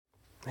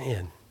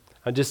Man,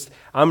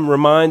 I'm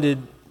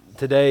reminded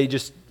today,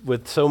 just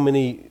with so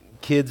many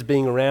kids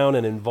being around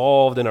and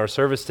involved in our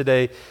service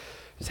today,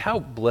 is how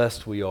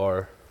blessed we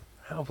are.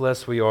 How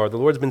blessed we are. The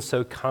Lord's been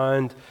so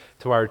kind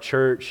to our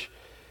church.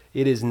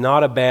 It is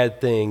not a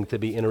bad thing to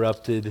be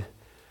interrupted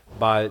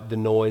by the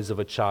noise of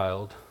a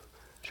child,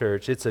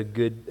 church. It's a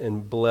good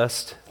and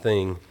blessed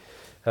thing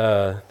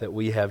that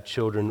we have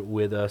children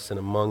with us and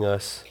among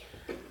us.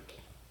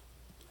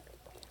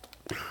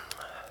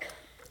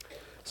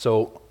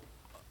 So,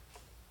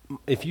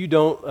 if you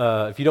don't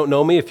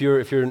know me, if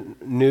you're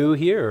new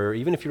here, or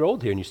even if you're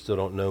old here and you still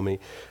don't know me,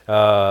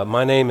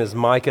 my name is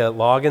Micah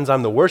Loggins.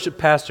 I'm the worship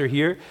pastor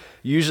here.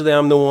 Usually,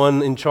 I'm the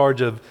one in charge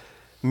of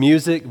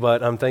music,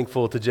 but I'm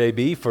thankful to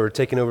JB for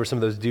taking over some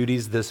of those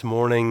duties this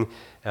morning,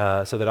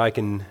 so that I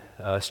can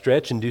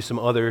stretch and do some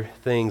other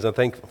things. I'm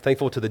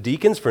thankful to the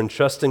deacons for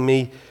entrusting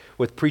me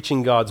with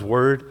preaching God's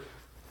word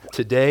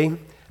today.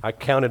 I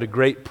count it a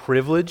great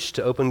privilege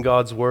to open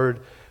God's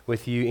word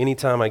with you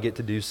anytime I get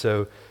to do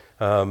so.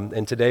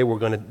 And today we're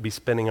going to be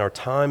spending our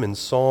time in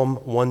Psalm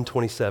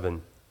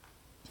 127.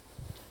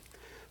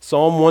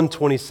 Psalm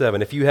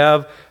 127. If you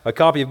have a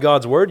copy of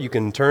God's Word, you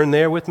can turn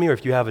there with me, or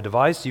if you have a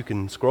device, you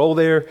can scroll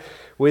there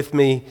with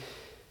me.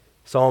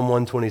 Psalm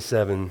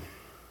 127.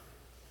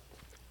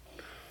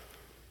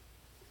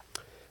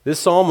 This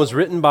psalm was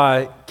written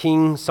by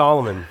King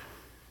Solomon.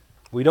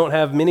 We don't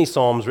have many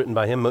psalms written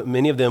by him.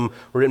 Many of them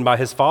were written by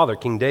his father,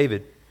 King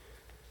David.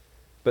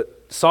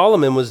 But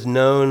Solomon was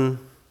known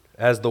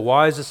as the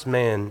wisest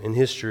man in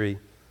history.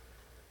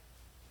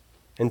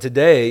 And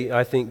today,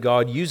 I think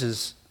God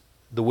uses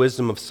the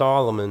wisdom of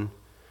Solomon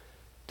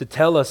to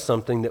tell us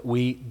something that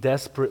we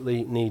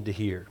desperately need to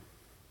hear.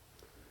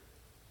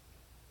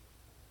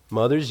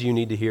 Mothers, you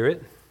need to hear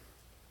it.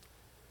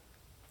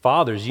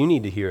 Fathers, you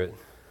need to hear it.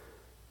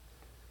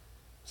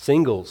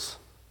 Singles,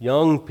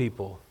 young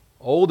people,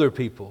 older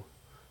people,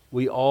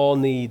 we all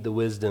need the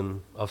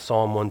wisdom of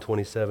Psalm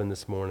 127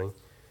 this morning.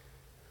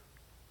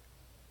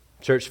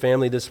 Church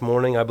family, this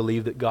morning, I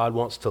believe that God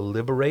wants to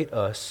liberate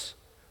us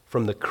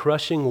from the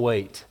crushing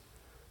weight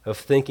of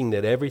thinking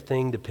that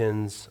everything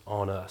depends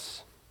on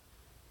us.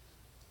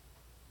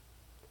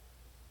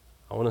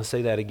 I want to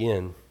say that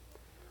again.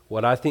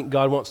 What I think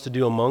God wants to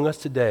do among us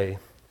today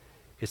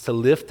is to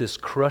lift this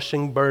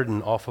crushing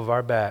burden off of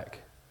our back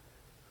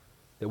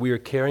that we are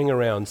carrying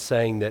around,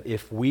 saying that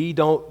if we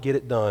don't get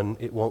it done,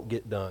 it won't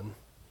get done.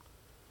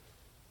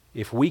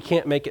 If we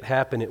can't make it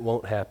happen, it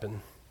won't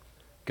happen.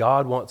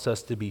 God wants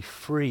us to be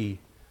free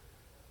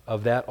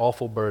of that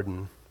awful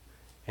burden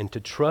and to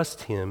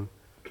trust Him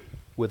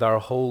with our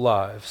whole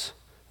lives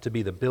to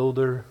be the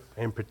builder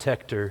and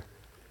protector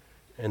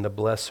and the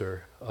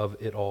blesser of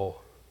it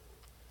all.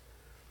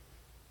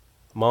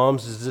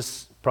 Moms, does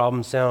this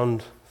problem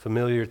sound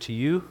familiar to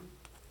you?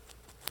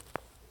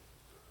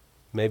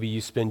 Maybe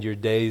you spend your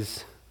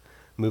days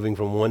moving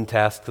from one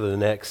task to the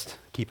next,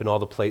 keeping all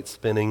the plates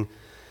spinning,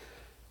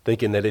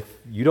 thinking that if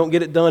you don't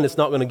get it done, it's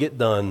not going to get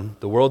done.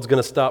 The world's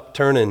going to stop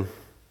turning.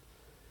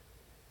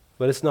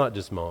 But it's not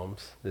just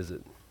moms, is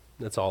it?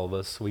 That's all of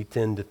us. We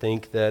tend to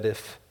think that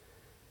if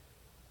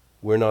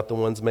we're not the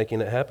ones making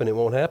it happen, it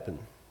won't happen.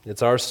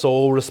 It's our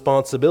sole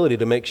responsibility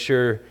to make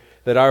sure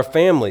that our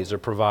families are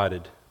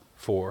provided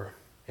for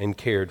and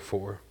cared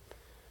for.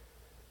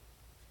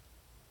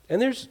 And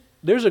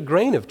there's a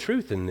grain of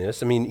truth in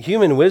this. I mean,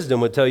 human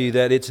wisdom would tell you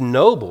that it's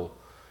noble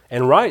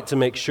and right to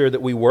make sure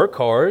that we work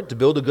hard to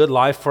build a good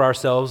life for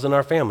ourselves and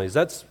our families.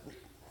 That's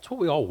what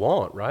we all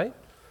want, right?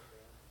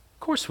 Of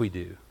course we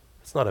do.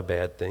 It's not a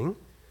bad thing.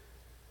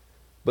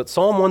 But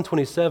Psalm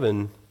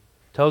 127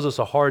 tells us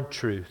a hard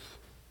truth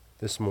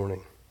this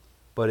morning,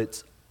 but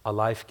it's a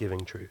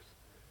life-giving truth.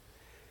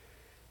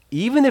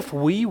 Even if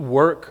we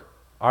work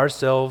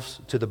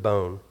ourselves to the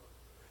bone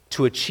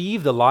to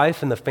achieve the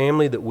life and the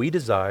family that we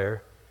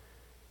desire,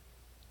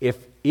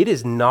 if it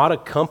is not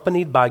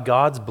accompanied by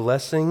God's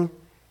blessing,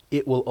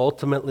 it will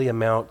ultimately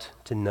amount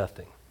to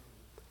nothing.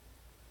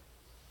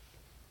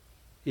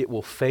 It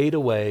will fade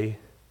away,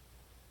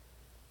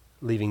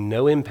 leaving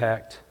no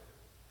impact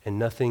and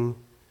nothing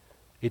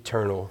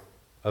eternal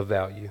of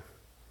value.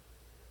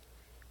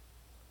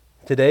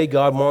 Today,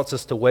 God wants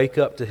us to wake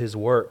up to His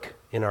work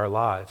in our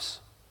lives.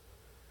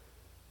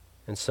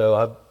 And so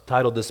I've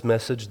titled this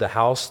message, "The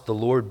House the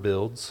Lord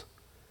Builds."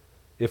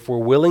 If we're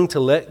willing to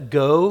let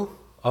go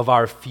of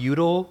our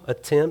futile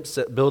attempts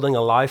at building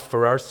a life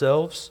for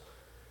ourselves,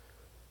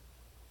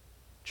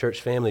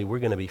 church family, we're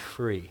going to be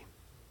free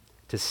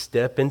to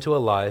step into a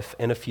life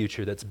and a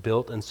future that's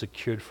built and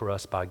secured for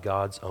us by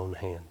God's own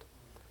hand.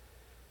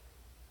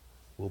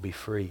 We'll be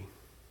free.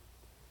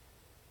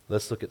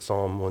 Let's look at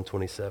Psalm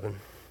 127.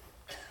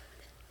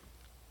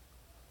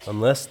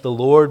 Unless the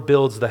Lord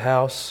builds the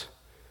house,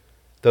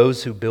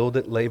 those who build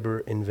it labor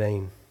in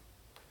vain.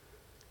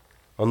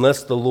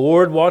 Unless the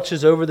Lord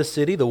watches over the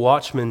city, the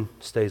watchman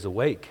stays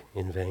awake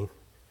in vain.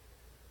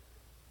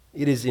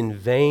 It is in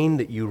vain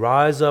that you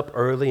rise up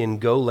early and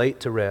go late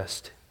to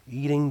rest,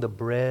 eating the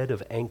bread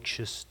of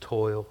anxious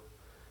toil.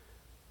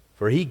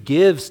 For He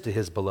gives to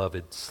His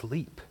beloved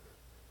sleep.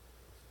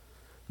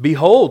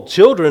 Behold,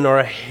 children are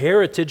a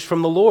heritage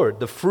from the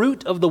Lord, the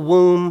fruit of the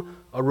womb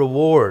a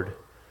reward.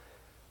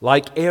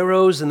 Like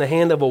arrows in the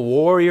hand of a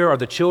warrior are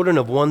the children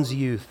of one's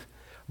youth.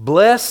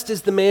 Blessed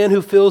is the man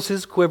who fills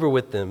his quiver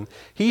with them.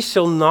 He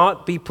shall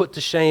not be put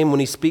to shame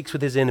when he speaks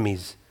with his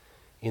enemies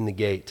in the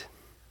gate.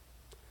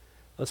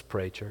 Let's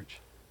pray, church.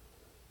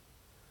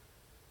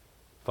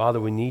 Father,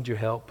 we need your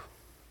help.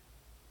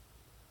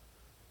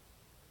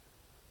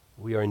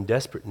 We are in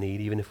desperate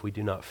need, even if we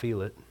do not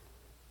feel it.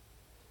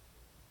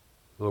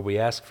 Lord, we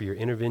ask for your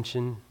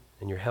intervention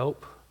and your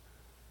help,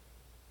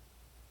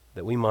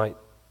 that we might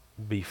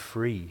be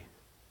free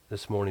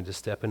this morning to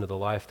step into the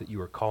life that you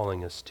are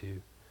calling us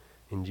to.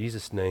 In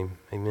Jesus' name,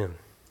 amen.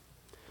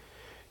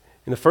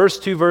 In the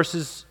first two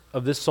verses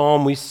of this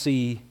psalm, we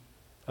see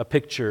a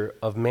picture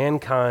of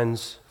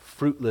mankind's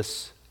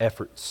fruitless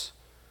efforts.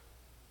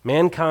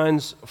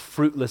 Mankind's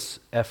fruitless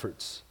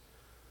efforts.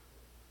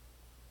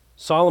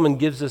 Solomon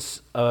gives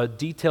us a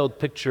detailed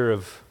picture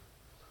of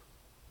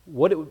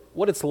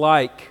what it's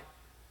like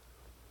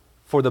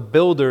for the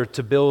builder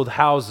to build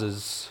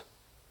houses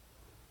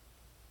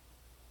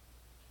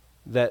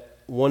that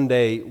one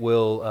day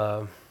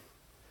will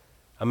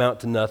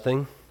amount to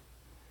nothing,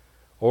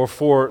 or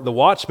for the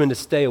watchman to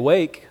stay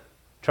awake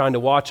trying to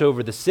watch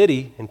over the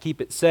city and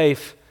keep it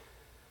safe,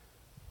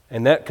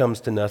 and that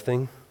comes to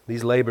nothing.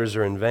 These labors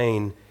are in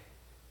vain.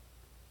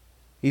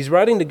 He's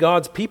writing to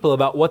God's people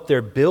about what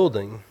they're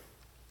building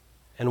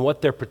and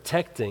what they're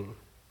protecting.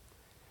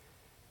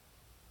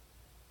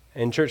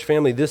 And church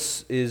family,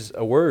 this is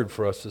a word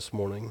for us this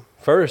morning.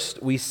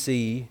 First, we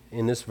see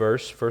in this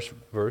first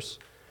verse,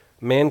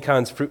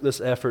 mankind's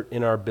fruitless effort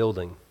in our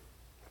building.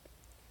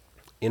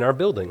 In our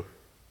building.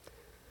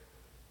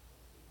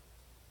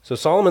 So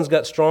Solomon's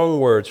got strong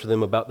words for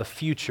them about the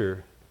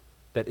future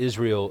that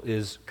Israel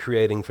is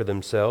creating for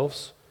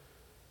themselves.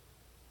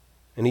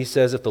 And he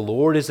says if the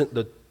Lord isn't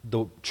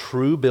the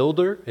true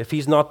builder, if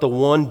he's not the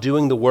one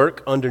doing the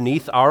work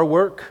underneath our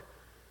work,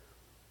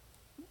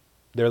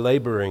 their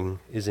laboring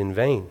is in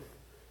vain.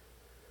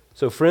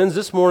 So friends,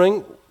 this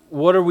morning,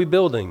 what are we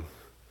building?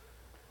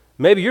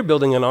 Maybe you're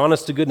building an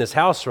honest-to-goodness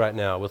house right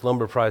now with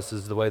lumber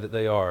prices the way that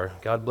they are.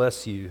 God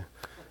bless you.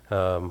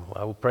 I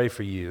will pray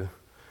for you.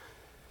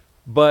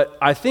 But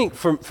I think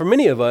for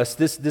many of us,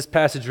 this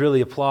passage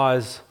really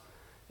applies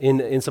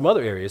in some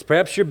other areas.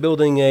 Perhaps you're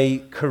building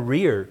a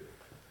career.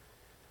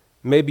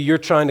 Maybe you're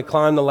trying to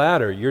climb the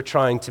ladder. You're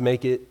trying to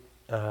make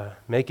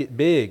it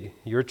big.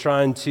 You're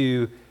trying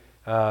to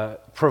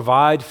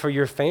provide for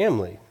your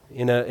family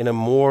in a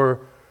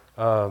more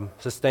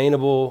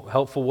sustainable,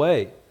 helpful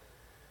way.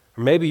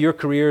 Or maybe your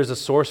career is a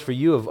source for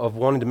you of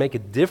wanting to make a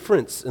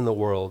difference in the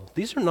world.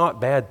 These are not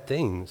bad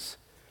things.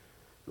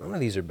 None of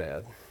these are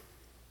bad.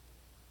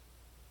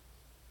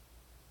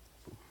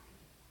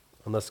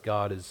 Unless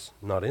God is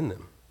not in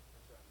them.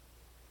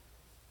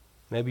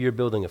 Maybe you're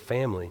building a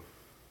family.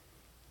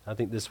 I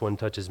think this one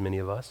touches many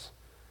of us.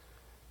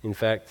 In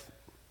fact,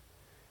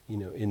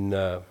 in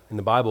the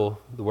Bible,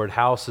 the word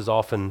house is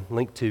often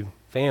linked to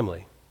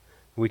family.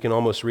 We can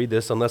almost read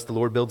this, unless the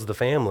Lord builds the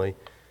family,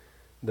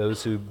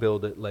 those who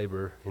build it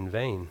labor in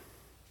vain.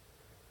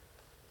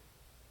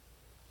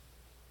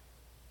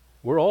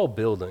 We're all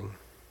building.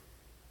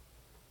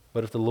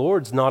 But if the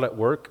Lord's not at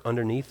work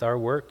underneath our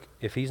work,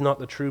 if he's not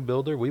the true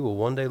builder, we will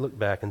one day look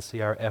back and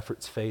see our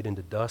efforts fade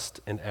into dust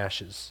and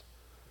ashes.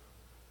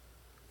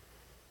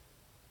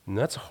 And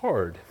that's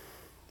hard.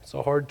 It's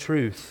a hard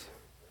truth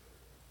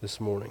this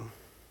morning.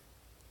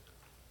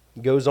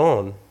 It goes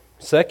on.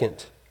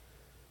 Second,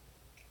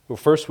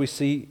 first we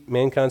see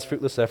mankind's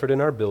fruitless effort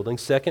in our building.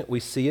 Second, we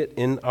see it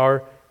in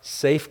our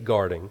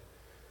safeguarding.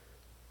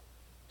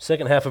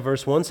 Second half of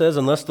verse 1 says,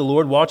 unless the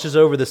Lord watches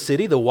over the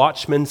city, the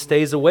watchman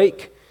stays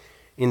awake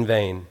in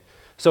vain.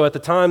 So at the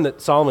time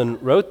that Solomon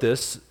wrote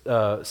this,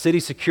 city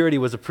security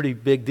was a pretty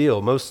big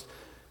deal.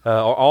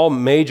 All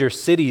major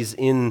cities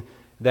in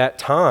that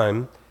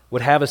time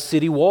would have a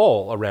city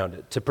wall around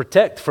it to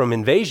protect from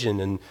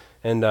invasion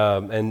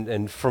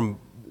and from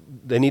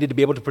they needed to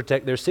be able to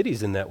protect their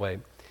cities in that way.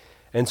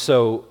 And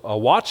so a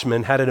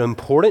watchman had an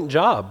important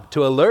job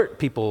to alert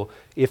people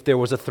if there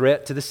was a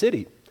threat to the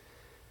city.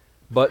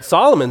 But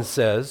Solomon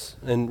says,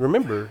 and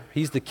remember,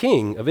 he's the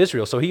king of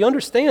Israel, so he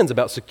understands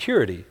about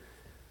security.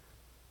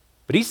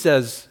 But he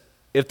says,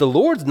 if the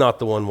Lord's not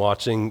the one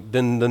watching,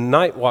 then the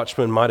night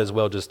watchman might as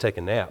well just take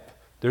a nap.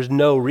 There's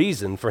no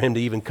reason for him to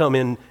even come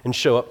in and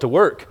show up to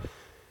work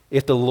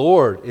if the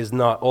Lord is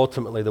not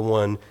ultimately the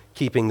one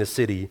keeping the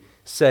city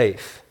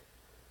safe.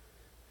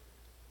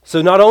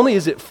 So not only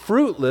is it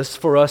fruitless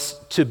for us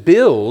to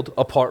build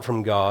apart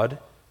from God,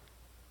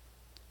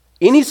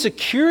 any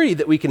security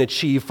that we can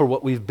achieve for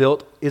what we've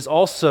built is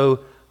also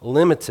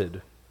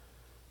limited.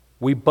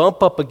 We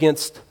bump up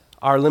against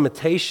our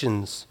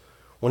limitations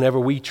whenever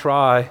we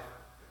try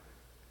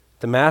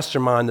to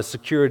mastermind the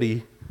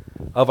security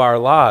of our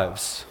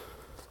lives.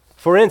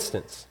 For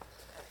instance,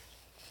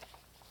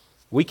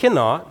 we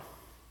cannot,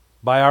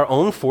 by our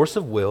own force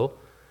of will,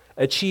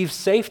 achieve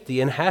safety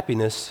and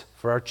happiness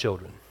for our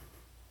children.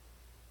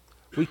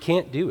 We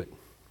can't do it.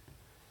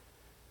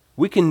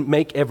 We can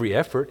make every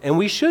effort, and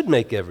we should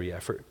make every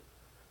effort.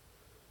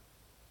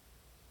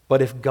 But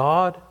if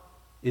God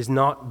is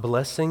not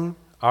blessing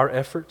our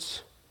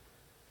efforts,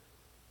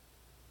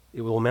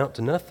 it will amount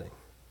to nothing.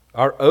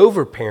 Our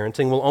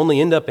over-parenting will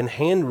only end up in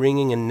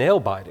hand-wringing and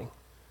nail-biting.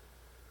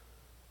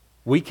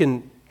 We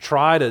can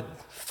try to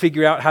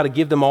figure out how to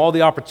give them all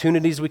the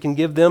opportunities we can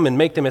give them and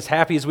make them as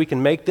happy as we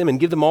can make them and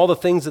give them all the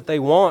things that they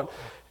want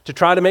to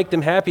try to make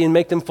them happy and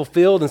make them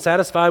fulfilled and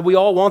satisfied. We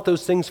all want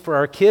those things for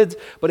our kids,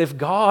 but if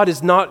God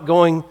is not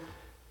going,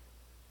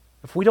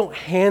 if we don't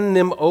hand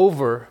them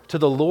over to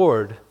the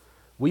Lord,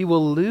 we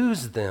will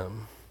lose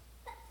them.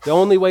 The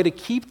only way to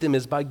keep them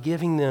is by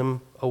giving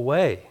them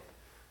away.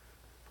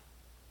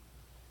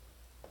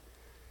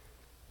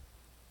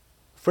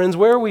 Friends,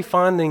 where are we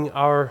finding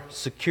our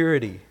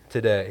security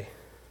today?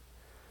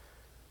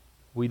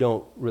 We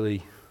don't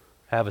really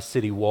have a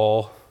city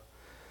wall,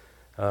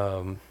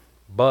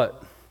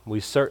 but we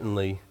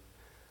certainly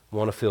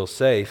want to feel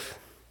safe.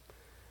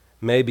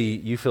 Maybe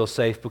you feel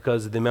safe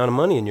because of the amount of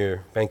money in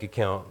your bank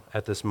account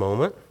at this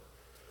moment.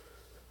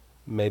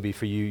 Maybe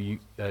for you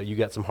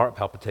got some heart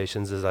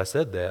palpitations as I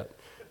said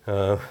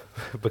that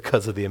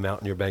because of the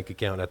amount in your bank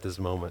account at this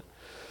moment.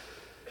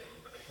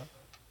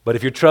 But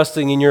if you're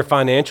trusting in your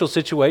financial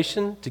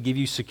situation to give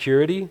you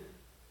security,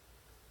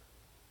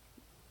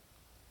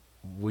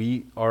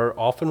 we are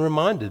often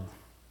reminded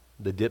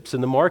the dips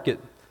in the market.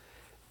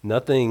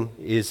 Nothing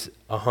is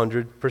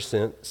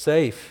 100%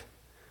 safe.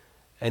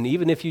 And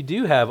even if you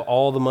do have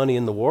all the money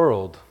in the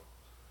world,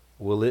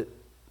 will it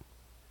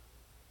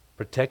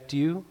protect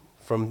you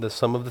from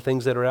some of the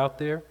things that are out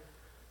there?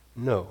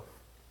 No.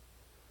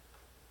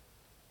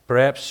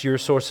 Perhaps your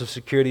source of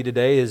security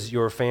today is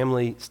your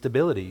family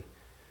stability.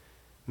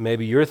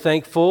 Maybe you're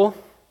thankful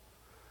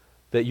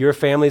that your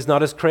family is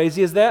not as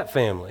crazy as that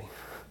family.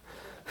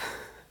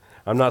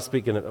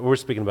 We're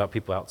speaking about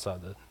people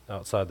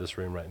outside this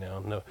room right now.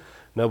 No,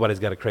 nobody's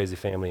got a crazy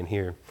family in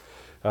here.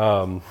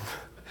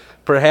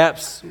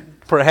 Perhaps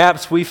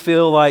we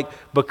feel like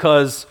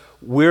because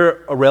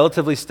we're a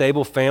relatively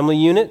stable family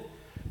unit,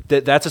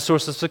 that's a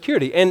source of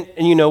security. And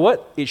you know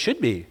what? It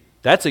should be.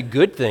 That's a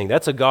good thing.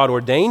 That's a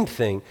God-ordained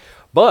thing.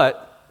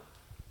 But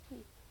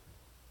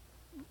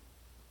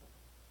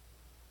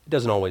it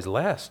doesn't always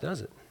last,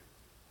 does it?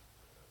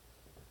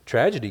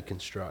 Tragedy can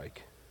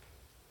strike.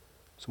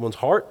 Someone's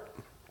heart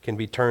can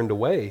be turned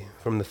away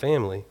from the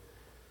family.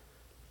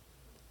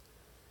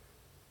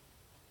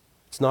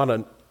 It's not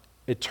an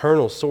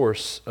eternal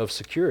source of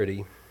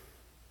security.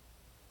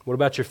 What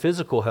about your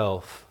physical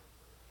health?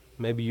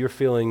 Maybe you're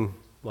feeling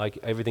like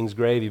everything's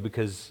gravy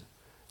because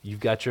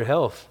you've got your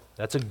health.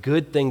 That's a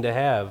good thing to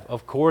have.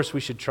 Of course, we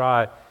should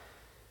try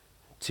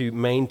to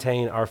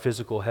maintain our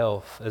physical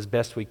health as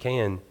best we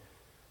can.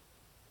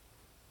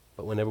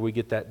 But whenever we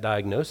get that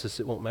diagnosis,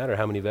 it won't matter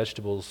how many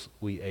vegetables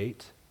we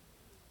ate.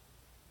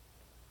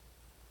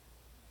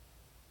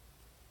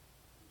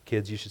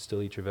 Kids, you should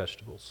still eat your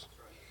vegetables.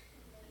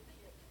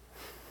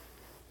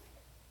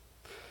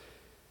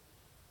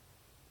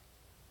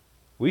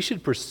 We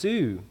should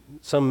pursue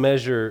some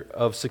measure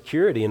of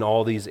security in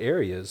all these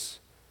areas.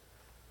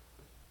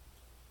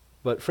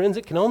 But friends,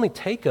 it can only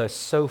take us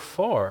so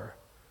far.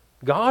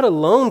 God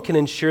alone can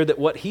ensure that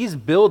what He's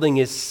building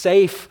is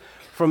safe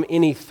from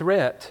any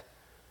threat.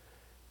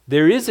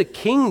 There is a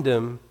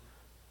kingdom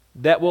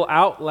that will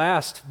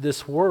outlast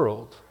this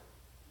world.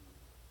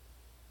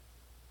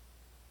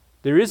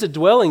 There is a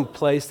dwelling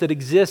place that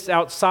exists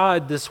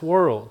outside this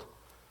world.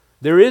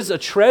 There is a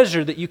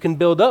treasure that you can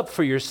build up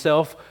for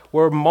yourself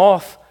where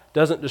moth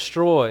doesn't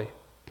destroy,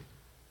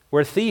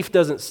 where thief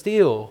doesn't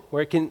steal,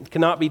 where it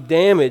cannot be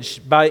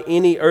damaged by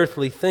any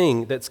earthly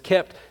thing, that's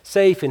kept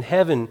safe in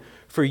heaven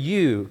for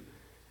you.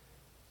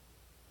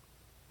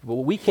 But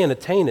we can't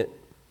attain it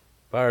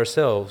by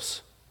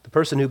ourselves. The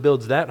person who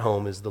builds that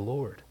home is the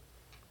Lord.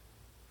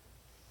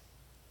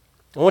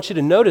 I want you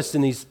to notice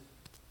in these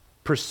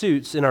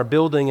pursuits, in our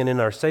building and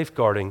in our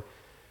safeguarding,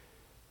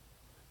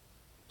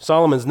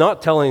 Solomon's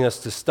not telling us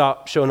to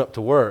stop showing up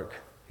to work.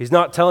 He's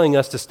not telling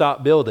us to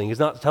stop building. He's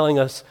not telling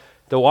us,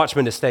 the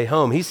watchman, to stay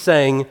home. He's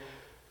saying,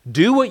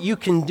 do what you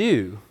can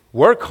do.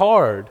 Work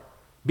hard.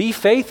 Be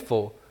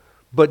faithful.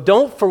 But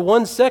don't for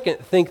 1 second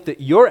think that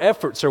your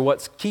efforts are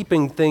what's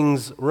keeping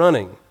things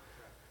running.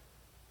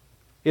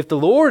 If the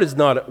Lord is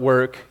not at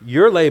work,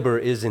 your labor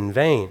is in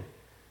vain.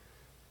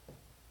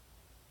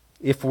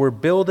 If we're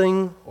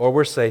building or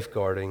we're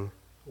safeguarding,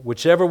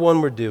 whichever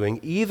one we're doing,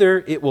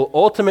 either it will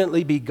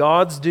ultimately be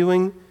God's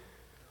doing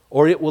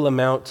or it will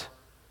amount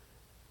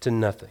to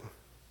nothing.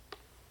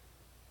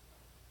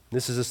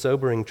 This is a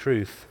sobering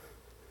truth.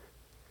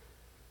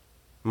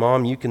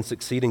 Mom, you can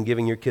succeed in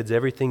giving your kids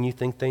everything you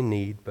think they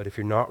need, but if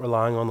you're not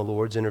relying on the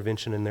Lord's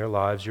intervention in their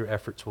lives, your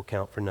efforts will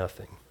count for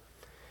nothing.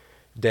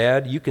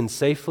 Dad, you can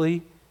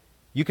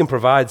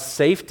provide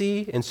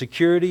safety and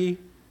security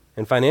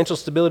and financial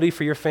stability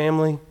for your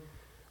family,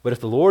 but if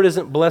the Lord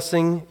isn't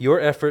blessing your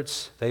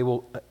efforts, they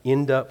will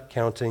end up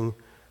counting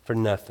for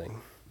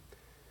nothing.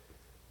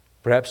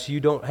 Perhaps you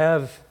don't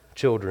have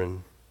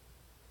children,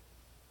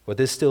 But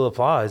this still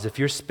applies. If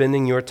you're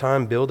spending your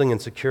time building and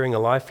securing a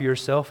life for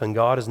yourself and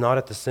God is not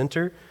at the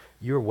center,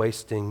 you're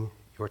wasting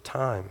your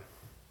time.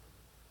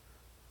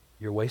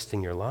 You're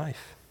wasting your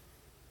life.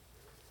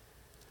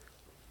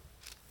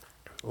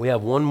 We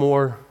have one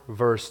more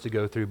verse to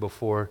go through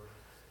before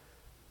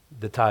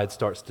the tide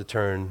starts to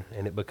turn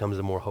and it becomes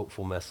a more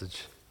hopeful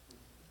message.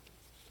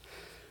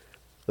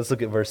 Let's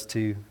look at verse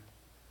 2.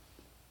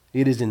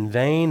 It is in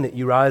vain that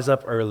you rise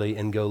up early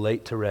and go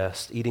late to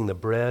rest, eating the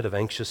bread of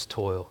anxious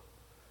toil,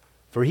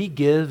 for he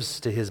gives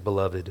to his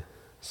beloved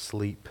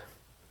sleep.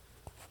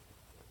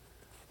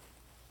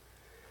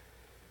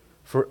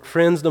 For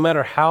friends, no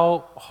matter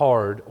how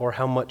hard or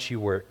how much you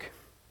work,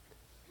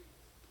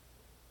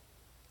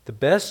 the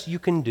best you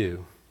can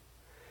do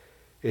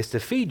is to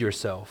feed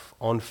yourself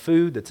on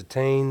food that's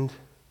attained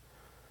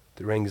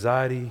through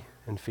anxiety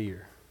and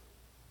fear.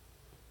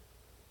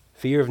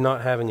 Fear of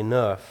not having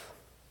enough,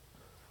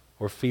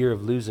 or fear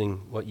of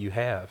losing what you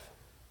have.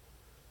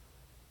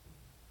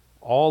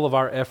 All of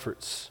our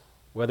efforts,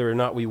 whether or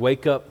not we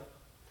wake up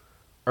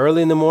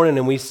early in the morning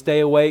and we stay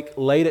awake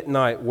late at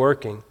night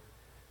working,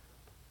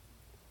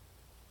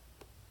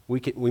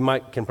 we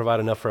might can provide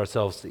enough for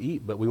ourselves to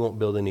eat, but we won't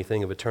build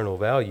anything of eternal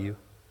value.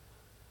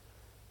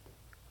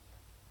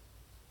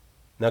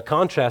 Now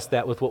contrast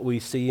that with what we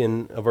see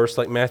in a verse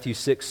like Matthew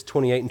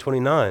 6:28 and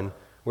 29,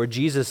 where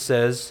Jesus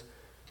says,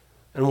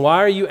 "And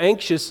why are you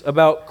anxious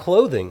about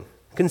clothing?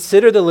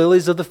 Consider the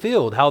lilies of the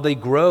field, how they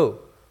grow.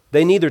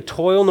 They neither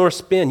toil nor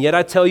spin. Yet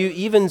I tell you,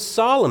 even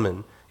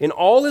Solomon, in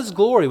all his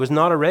glory, was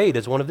not arrayed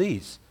as one of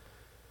these."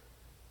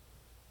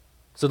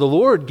 So the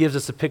Lord gives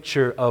us a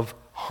picture of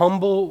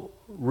humble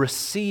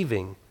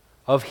receiving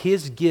of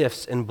his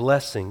gifts and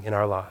blessing in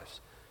our lives.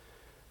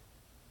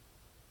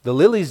 The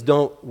lilies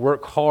don't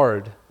work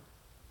hard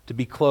to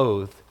be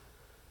clothed.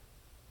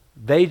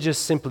 They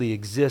just simply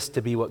exist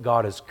to be what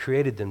God has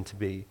created them to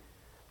be.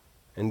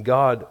 And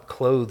God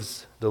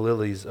clothes the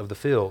lilies of the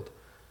field.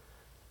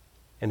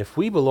 And if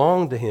we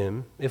belong to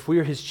him, if we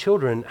are his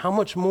children, how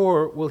much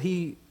more will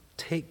he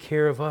take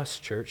care of us,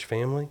 church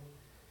family?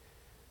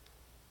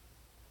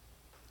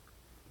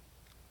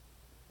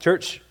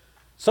 Church,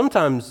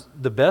 sometimes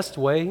the best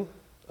way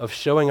of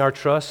showing our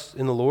trust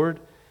in the Lord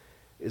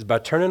is by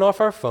turning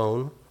off our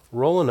phone,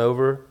 rolling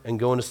over, and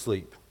going to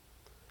sleep.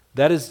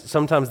 That is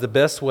sometimes the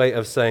best way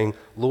of saying,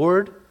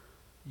 "Lord,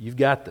 you've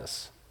got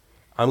this.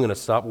 I'm going to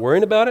stop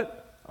worrying about it.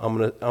 I'm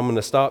going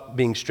to stop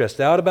being stressed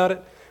out about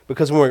it."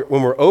 Because when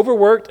we're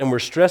overworked and we're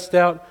stressed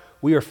out,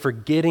 we are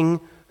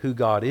forgetting who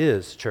God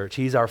is, church.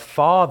 He's our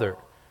Father,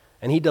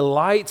 and he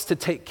delights to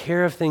take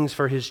care of things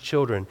for his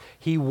children.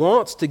 He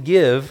wants to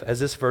give,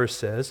 as this verse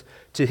says,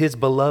 to his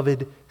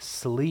beloved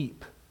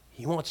sleep.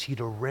 He wants you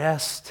to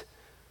rest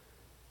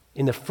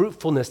in the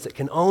fruitfulness that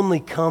can only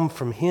come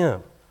from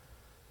him.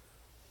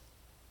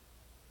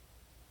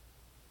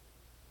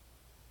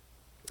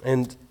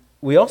 And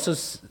we also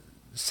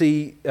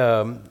see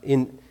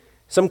in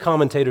some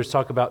commentators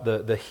talk about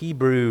the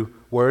Hebrew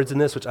words in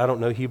this, which I don't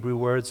know Hebrew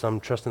words, so I'm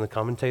trusting the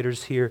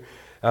commentators here.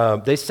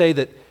 They say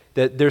that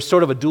there's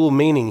sort of a dual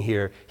meaning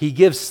here. He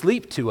gives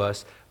sleep to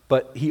us,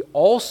 but he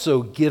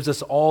also gives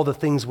us all the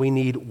things we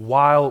need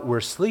while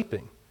we're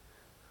sleeping.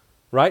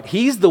 Right?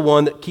 He's the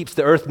one that keeps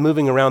the earth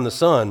moving around the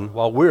sun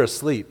while we're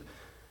asleep.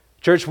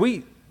 Church,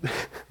 we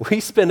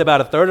spend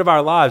about a third of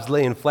our lives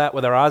laying flat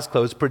with our eyes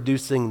closed,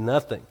 producing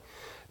nothing.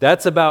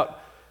 That's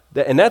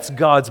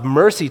God's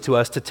mercy to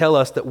us to tell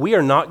us that we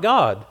are not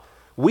God.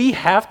 We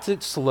have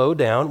to slow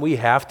down. We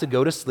have to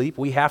go to sleep.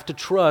 We have to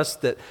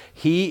trust that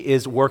he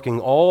is working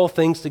all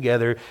things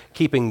together,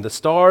 keeping the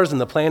stars and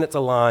the planets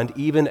aligned,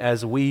 even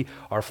as we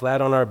are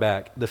flat on our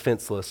back,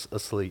 defenseless,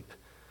 asleep.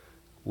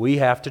 We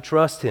have to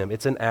trust him.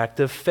 It's an act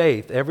of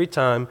faith. Every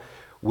time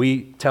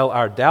we tell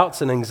our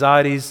doubts and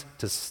anxieties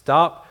to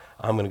stop,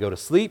 I'm going to go to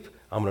sleep.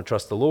 I'm going to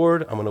trust the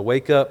Lord. I'm going to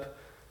wake up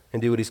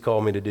and do what he's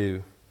called me to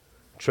do,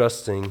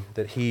 trusting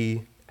that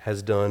he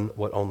has done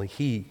what only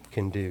he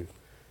can do.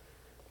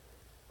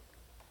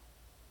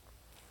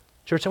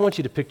 Church, I want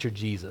you to picture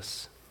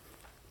Jesus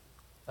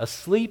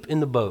asleep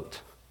in the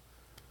boat.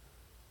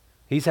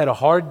 He's had a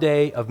hard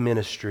day of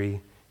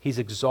ministry. He's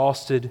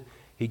exhausted.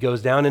 He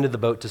goes down into the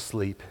boat to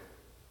sleep.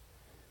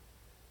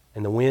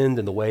 And the wind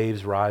and the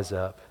waves rise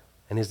up,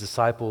 and his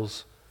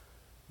disciples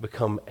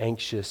become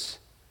anxious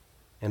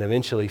and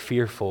eventually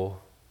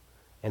fearful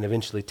and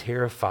eventually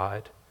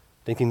terrified,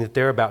 thinking that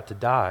they're about to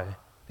die.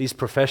 These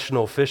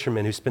professional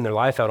fishermen who spend their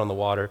life out on the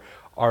water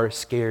are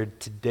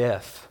scared to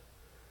death.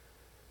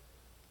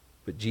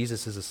 But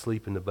Jesus is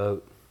asleep in the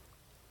boat.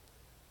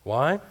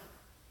 Why?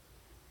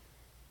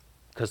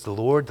 Because the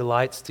Lord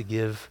delights to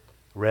give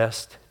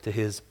rest to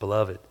his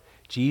beloved.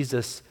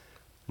 Jesus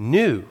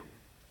knew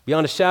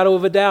beyond a shadow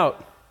of a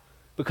doubt,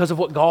 because of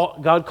what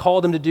God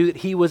called him to do, that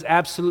he was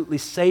absolutely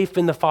safe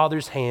in the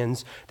Father's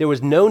hands. There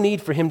was no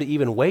need for him to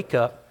even wake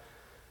up.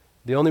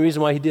 The only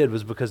reason why he did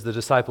was because the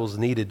disciples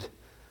needed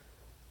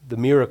the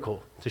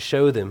miracle to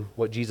show them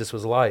what Jesus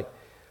was like.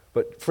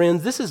 But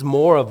friends, this is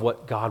more of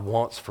what God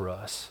wants for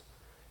us.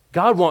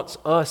 God wants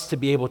us to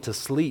be able to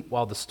sleep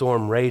while the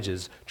storm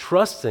rages,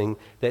 trusting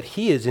that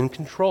He is in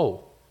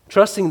control,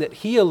 trusting that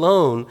He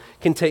alone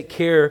can take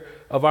care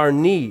of our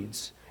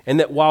needs, and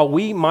that while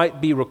we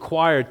might be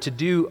required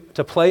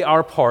to play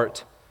our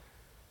part,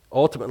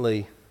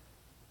 ultimately,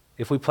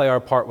 if we play our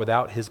part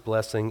without His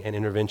blessing and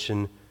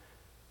intervention,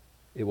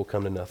 it will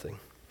come to nothing.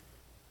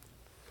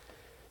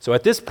 So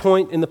at this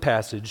point in the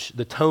passage,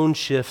 the tone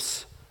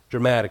shifts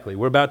dramatically.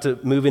 We're about to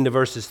move into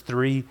verses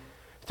 3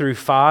 through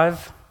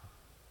 5.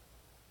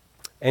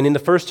 And in the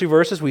first two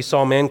verses, we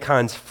saw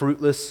mankind's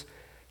fruitless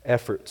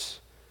efforts.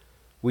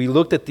 We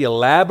looked at the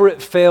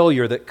elaborate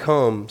failure that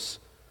comes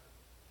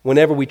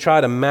whenever we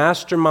try to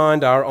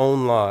mastermind our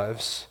own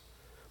lives.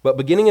 But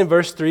beginning in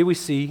verse 3, we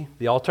see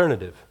the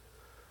alternative.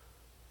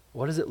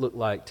 What does it look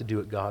like to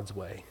do it God's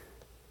way?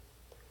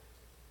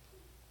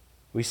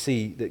 We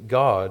see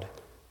that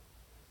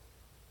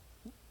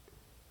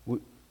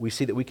we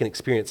see that we can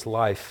experience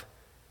life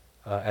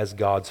as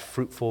God's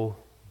fruitful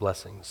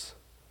blessings.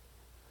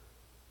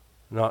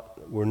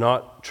 We're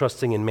not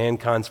trusting in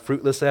mankind's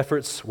fruitless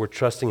efforts. We're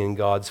trusting in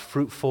God's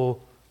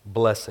fruitful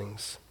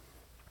blessings.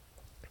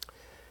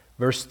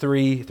 Verse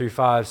 3 through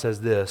 5 says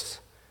this,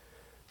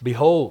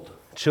 "Behold,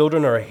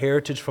 children are a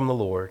heritage from the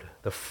Lord,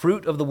 the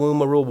fruit of the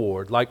womb a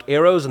reward. Like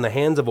arrows in the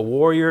hands of a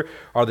warrior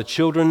are the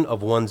children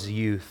of one's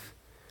youth.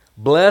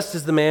 Blessed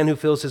is the man who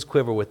fills his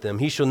quiver with them.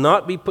 He shall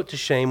not be put to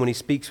shame when he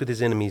speaks with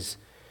his enemies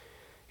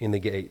in the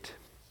gate."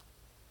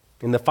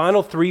 In the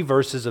final three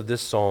verses of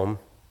this psalm,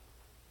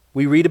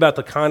 we read about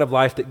the kind of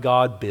life that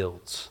God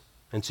builds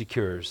and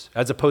secures,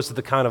 as opposed to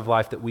the kind of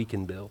life that we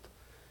can build.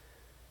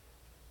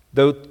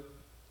 Though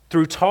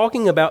through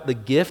talking about the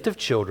gift of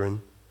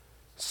children,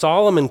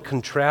 Solomon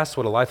contrasts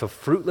what a life of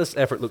fruitless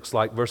effort looks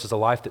like versus a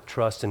life that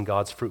trusts in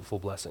God's fruitful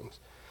blessings.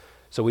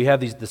 So we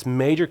have this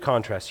major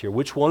contrast here.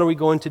 Which one are we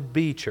going to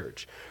be,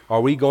 church?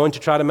 Are we going to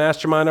try to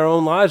mastermind our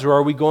own lives, or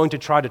are we going to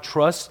try to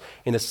trust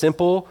in the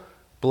simple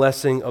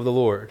blessing of the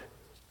Lord?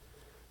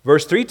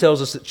 Verse 3 tells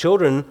us that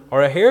children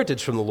are a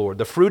heritage from the Lord,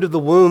 the fruit of the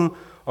womb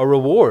a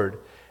reward.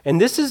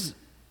 And this is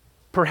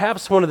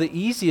perhaps one of the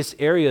easiest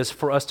areas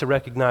for us to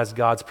recognize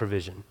God's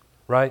provision,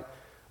 right?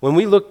 When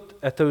we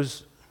looked at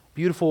those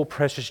beautiful,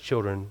 precious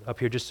children up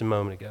here just a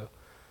moment ago,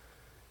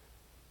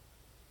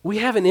 we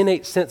have an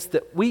innate sense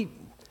that we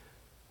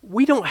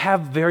don't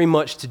have very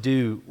much to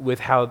do with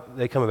how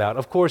they come about.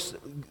 Of course,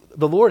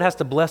 the Lord has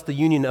to bless the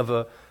union of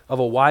a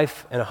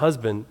wife and a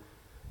husband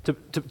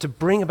to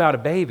bring about a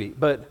baby,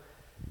 but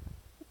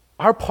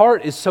our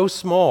part is so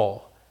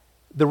small.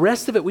 The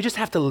rest of it, we just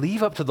have to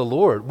leave up to the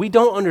Lord. We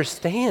don't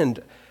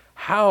understand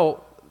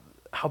how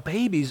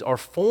babies are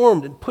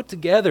formed and put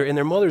together in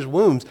their mother's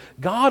wombs.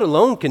 God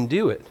alone can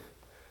do it.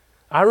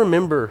 I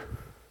remember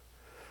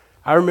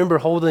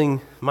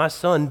holding my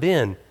son,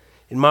 Ben,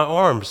 in my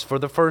arms for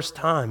the first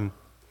time.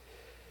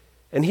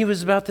 And he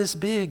was about this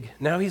big.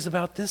 Now he's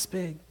about this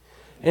big.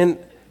 And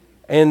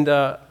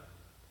I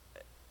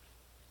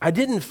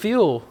didn't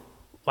feel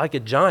like a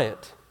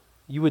giant.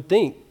 You would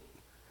think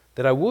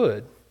that I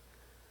would.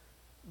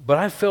 But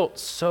I felt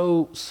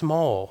so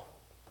small.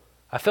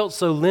 I felt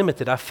so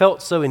limited. I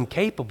felt so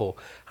incapable.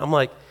 I'm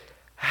like,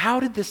 how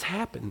did this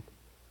happen?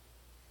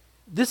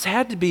 This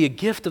had to be a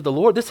gift of the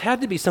Lord. This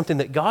had to be something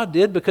that God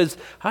did, because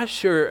I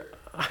sure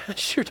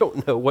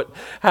don't know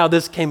how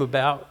this came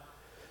about.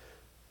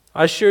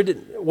 I sure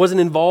wasn't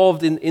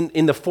involved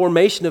in the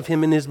formation of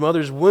him in his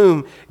mother's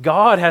womb.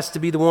 God has to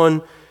be the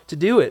one to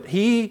do it.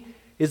 He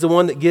is the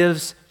one that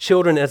gives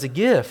children as a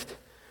gift.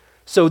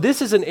 So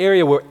this is an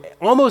area where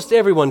almost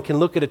everyone can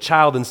look at a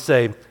child and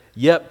say,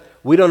 yep,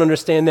 we don't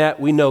understand that.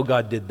 We know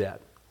God did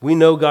that. We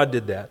know God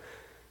did that.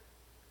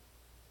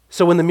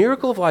 So when the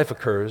miracle of life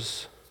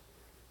occurs,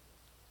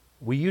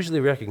 we usually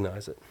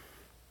recognize it.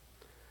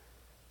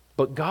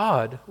 But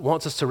God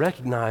wants us to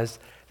recognize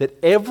that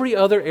every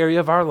other area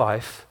of our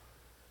life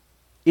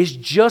is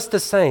just the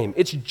same.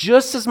 It's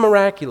just as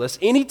miraculous.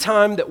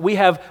 Anytime that we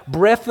have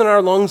breath in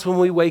our lungs when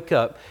we wake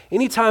up,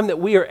 anytime that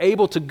we are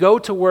able to go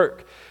to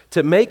work,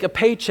 to make a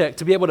paycheck,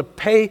 to be able to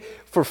pay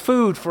for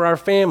food for our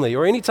family,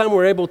 or anytime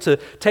we're able to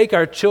take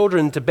our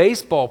children to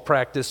baseball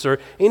practice, or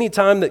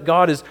anytime that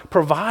God is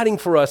providing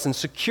for us and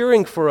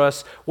securing for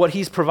us what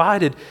He's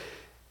provided,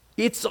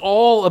 it's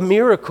all a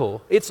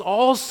miracle. It's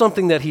all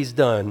something that He's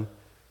done.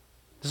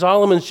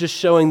 Solomon's just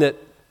showing that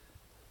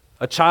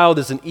a child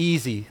is an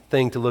easy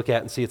thing to look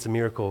at and see it's a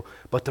miracle,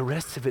 but the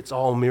rest of it's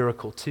all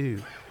miracle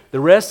too. The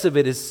rest of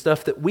it is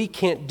stuff that we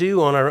can't do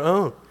on our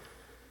own.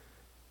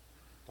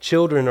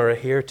 Children are a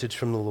heritage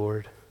from the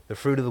Lord, the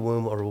fruit of the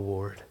womb a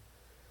reward.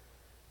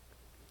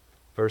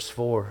 Verse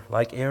 4,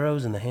 like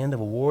arrows in the hand of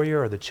a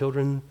warrior are the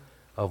children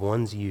of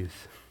one's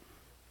youth.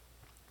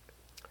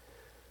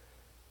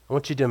 I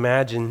want you to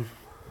imagine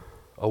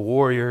a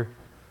warrior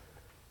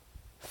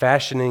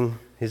fashioning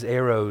his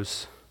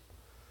arrows.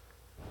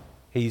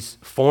 He's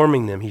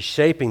forming them, he's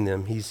shaping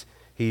them, he's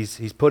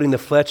putting the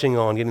fletching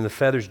on, getting the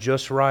feathers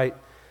just right.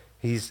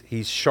 He's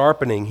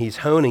sharpening, he's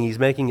honing, he's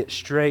making it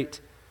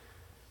straight.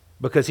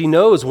 because he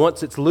knows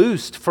once it's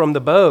loosed from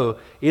the bow,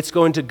 it's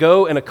going to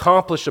go and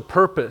accomplish a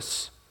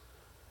purpose.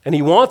 And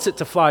he wants it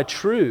to fly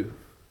true.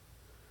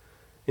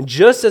 And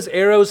just as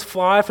arrows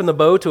fly from the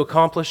bow to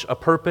accomplish a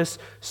purpose,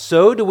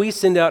 so do we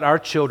send out our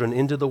children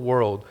into the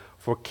world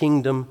for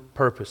kingdom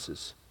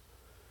purposes.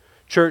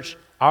 Church,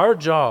 our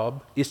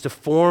job is to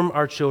form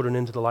our children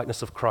into the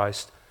likeness of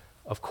Christ.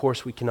 Of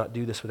course, we cannot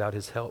do this without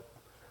his help.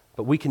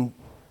 But we can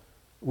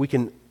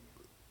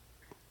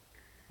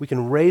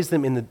raise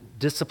them in the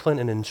discipline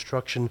and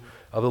instruction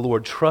of the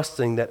Lord,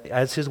 trusting that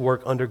as his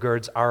work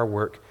undergirds our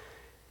work,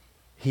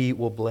 he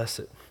will bless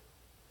it.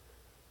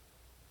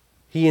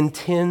 He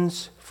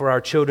intends for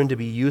our children to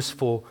be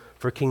useful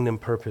for kingdom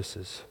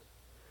purposes.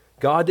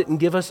 God didn't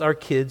give us our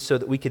kids so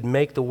that we could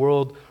make the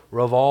world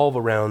revolve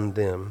around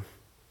them.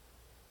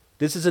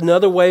 This is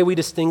another way we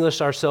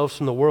distinguish ourselves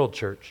from the world,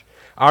 church.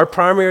 Our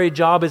primary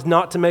job is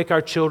not to make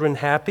our children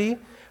happy.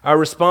 Our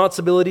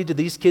responsibility to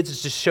these kids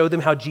is to show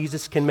them how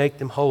Jesus can make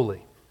them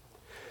holy.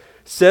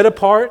 Set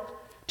apart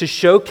to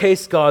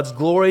showcase God's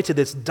glory to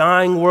this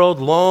dying world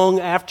long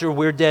after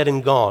we're dead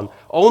and gone.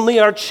 Only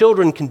our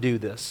children can do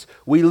this.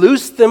 We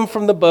loose them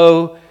from the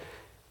bow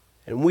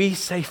and we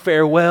say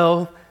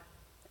farewell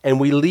and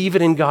we leave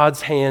it in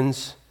God's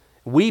hands.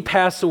 We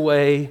pass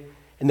away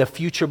and the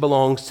future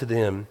belongs to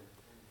them.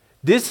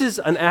 This is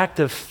an act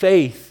of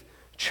faith,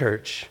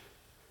 church.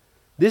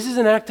 This is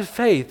an act of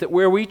faith that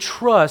where we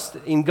trust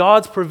in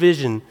God's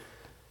provision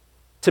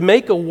to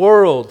make a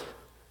world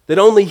that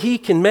only he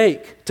can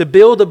make, to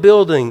build a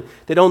building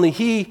that only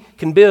he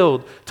can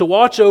build, to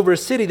watch over a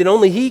city that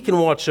only he can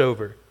watch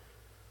over.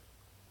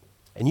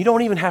 And you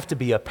don't even have to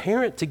be a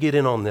parent to get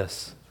in on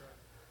this.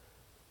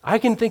 I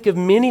can think of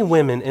many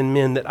women and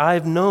men that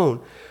I've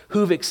known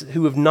who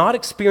have not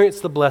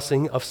experienced the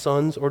blessing of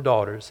sons or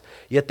daughters,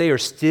 yet they are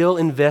still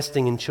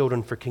investing in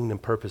children for kingdom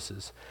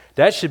purposes.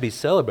 That should be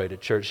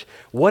celebrated, church.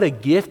 What a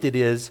gift it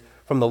is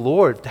from the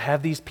Lord to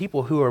have these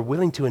people who are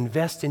willing to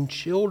invest in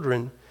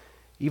children,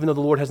 even though the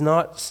Lord has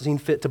not seen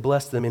fit to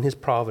bless them in his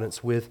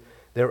providence with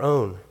their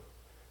own.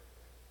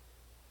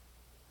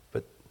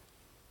 But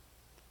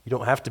you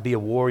don't have to be a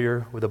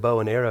warrior with a bow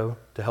and arrow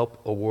to help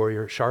a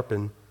warrior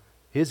sharpen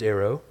his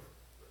arrow.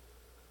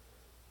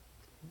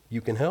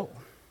 You can help.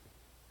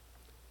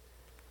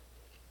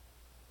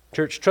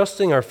 Church,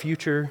 trusting our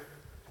future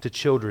to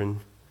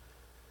children,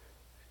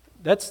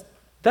 that's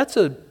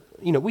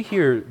we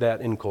hear that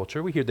in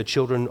culture. We hear the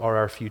children are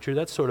our future.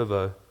 That's sort of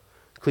a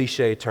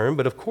cliche term,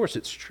 but of course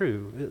it's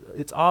true.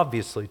 It's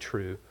obviously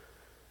true.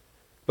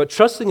 But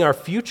trusting our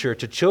future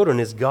to children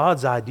is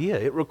God's idea.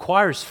 It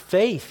requires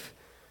faith.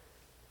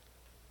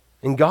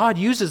 And God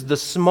uses the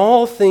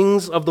small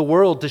things of the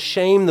world to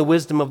shame the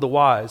wisdom of the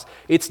wise.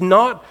 It's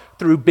not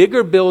through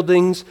bigger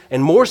buildings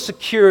and more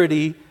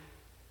security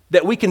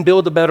that we can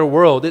build a better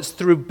world. It's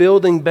through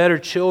building better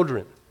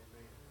children.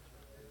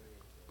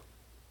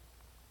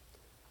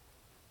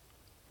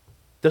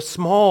 The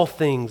small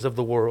things of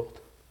the world.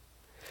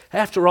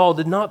 After all,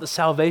 did not the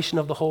salvation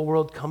of the whole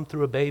world come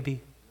through a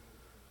baby?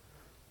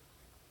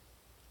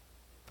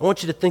 I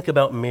want you to think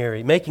about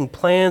Mary, making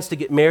plans to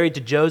get married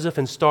to Joseph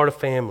and start a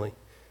family.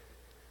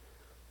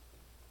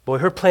 Boy,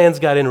 her plans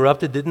got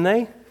interrupted, didn't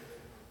they?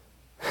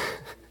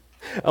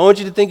 I want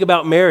you to think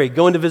about Mary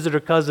going to visit her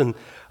cousin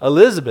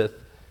Elizabeth,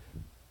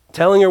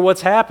 telling her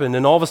what's happened,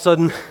 and all of a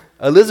sudden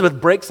Elizabeth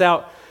breaks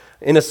out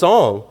in a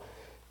song.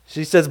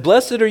 She says,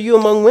 "Blessed are you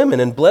among women,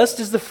 and blessed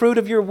is the fruit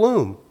of your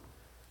womb."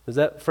 Does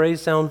that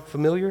phrase sound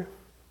familiar?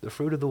 The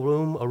fruit of the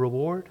womb, a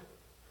reward?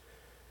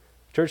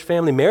 Church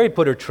family, Mary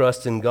put her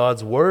trust in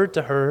God's word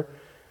to her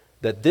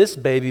that this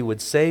baby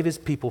would save his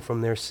people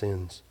from their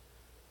sins.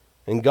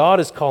 And God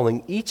is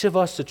calling each of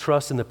us to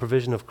trust in the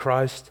provision of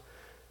Christ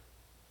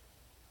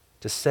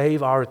to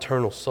save our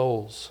eternal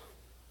souls.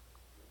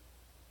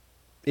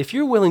 If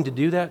you're willing to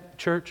do that,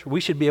 church, we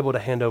should be able to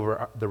hand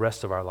over the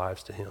rest of our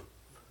lives to him,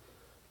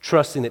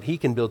 trusting that he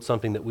can build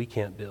something that we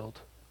can't build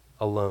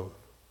alone.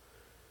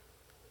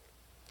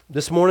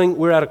 This morning,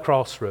 we're at a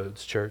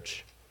crossroads,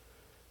 church.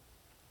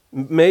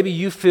 Maybe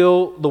you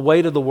feel the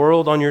weight of the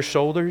world on your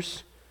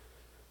shoulders.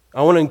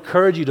 I want to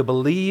encourage you to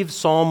believe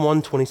Psalm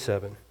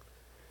 127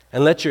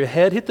 and let your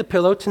head hit the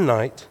pillow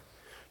tonight,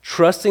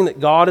 trusting that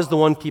God is the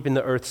one keeping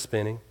the earth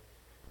spinning.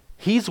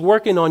 He's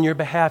working on your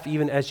behalf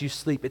even as you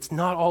sleep. It's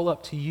not all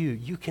up to you.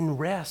 You can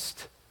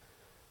rest.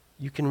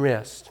 You can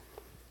rest.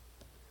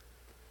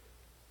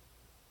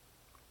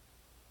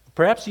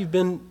 Perhaps you've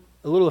been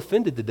a little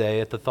offended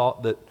today at the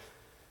thought that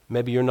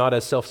maybe you're not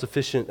as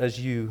self-sufficient as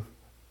you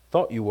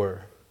thought you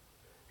were.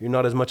 You're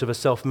not as much of a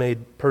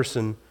self-made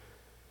person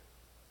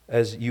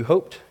as you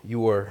hoped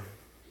you were.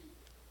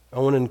 I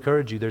want to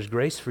encourage you, there's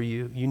grace for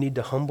you. You need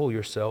to humble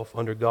yourself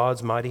under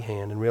God's mighty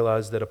hand and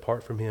realize that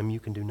apart from him, you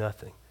can do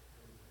nothing.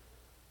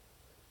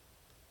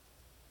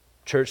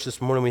 Church,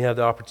 this morning we have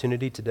the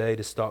opportunity today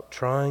to stop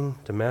trying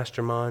to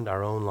mastermind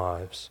our own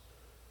lives,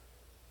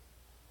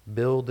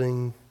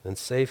 building and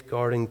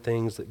safeguarding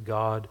things that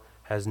God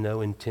has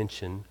no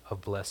intention of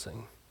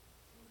blessing.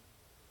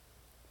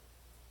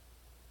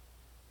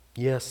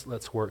 Yes,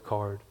 let's work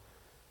hard.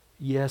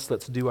 yes,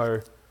 let's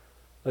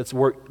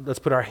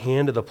put our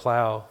hand to the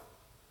plow.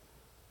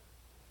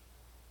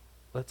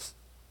 Let's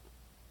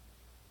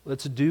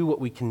do what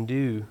we can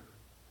do,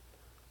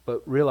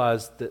 but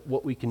realize that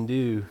what we can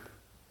do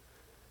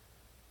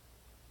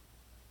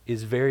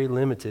is very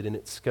limited in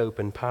its scope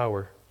and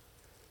power,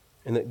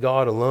 and that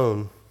God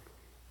alone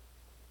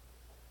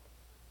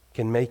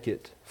can make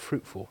it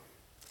fruitful.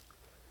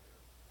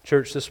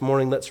 Church, this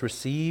morning, let's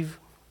receive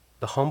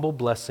the humble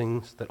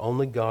blessings that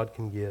only God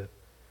can give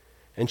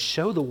and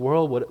show the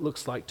world what it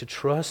looks like to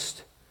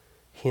trust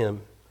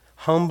Him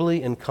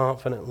humbly and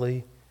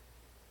confidently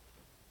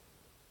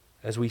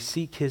as we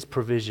seek His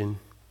provision.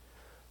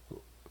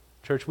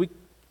 Church,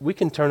 we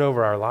can turn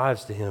over our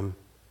lives to Him.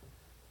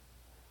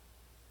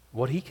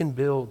 What He can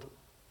build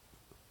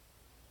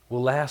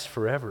will last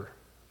forever.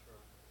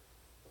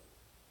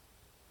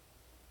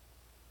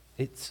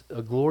 It's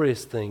a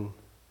glorious thing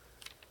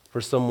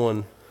for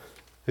someone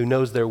who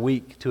knows they're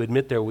weak to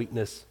admit their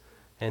weakness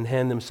and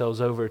hand themselves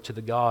over to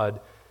the God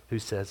who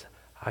says,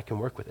 I can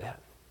work with that.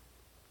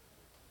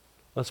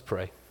 Let's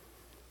pray.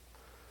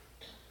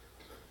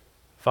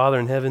 Father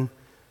in heaven,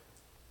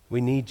 we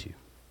need you.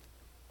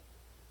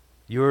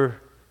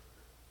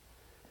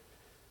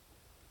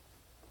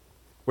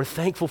 We're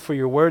thankful for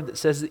your word that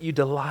says that you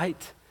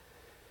delight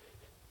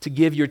to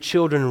give your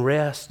children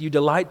rest. You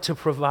delight to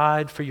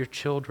provide for your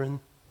children.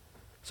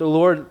 So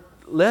Lord,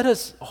 let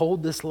us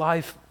hold this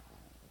life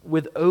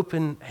with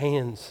open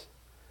hands.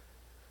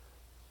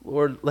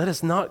 Lord, let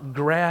us not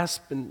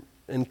grasp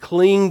and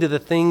cling to the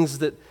things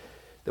that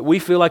we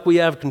feel like we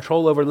have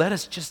control over. Let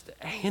us just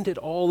hand it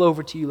all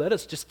over to you. Let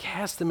us just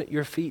cast them at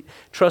your feet,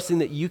 trusting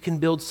that you can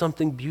build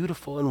something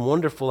beautiful and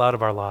wonderful out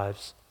of our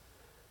lives.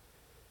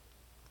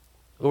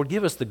 Lord,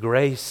 give us the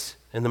grace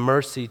and the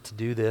mercy to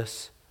do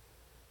this.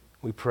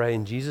 We pray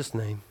in Jesus'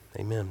 name,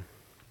 amen.